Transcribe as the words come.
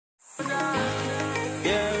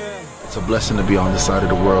It's a blessing to be on this side of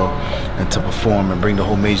the world and to perform and bring the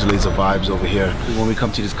whole Major Lazer vibes over here. When we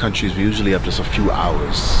come to these countries, we usually have just a few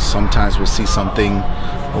hours. Sometimes we'll see something,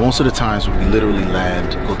 but most of the times we literally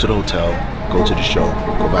land, go to the hotel, go to the show,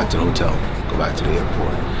 go back to the hotel, go back to the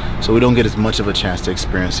airport. So we don't get as much of a chance to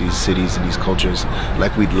experience these cities and these cultures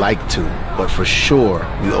like we'd like to, but for sure,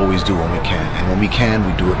 we always do when we can. And when we can,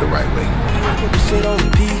 we do it the right way.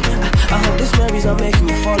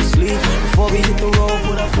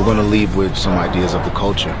 We're gonna leave with some ideas of the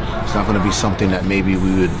culture. It's not gonna be something that maybe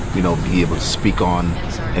we would, be able to speak on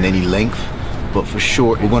in any length, but for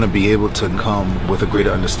sure, we're gonna be able to come with a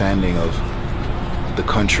greater understanding of the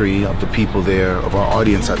country, of the people there, of our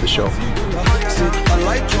audience at the show. I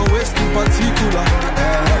like your waist in particular.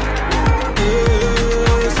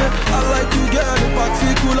 I like you, girl, in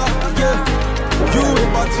particular. Yeah, you in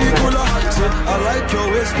particular. I like your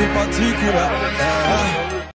waist in particular.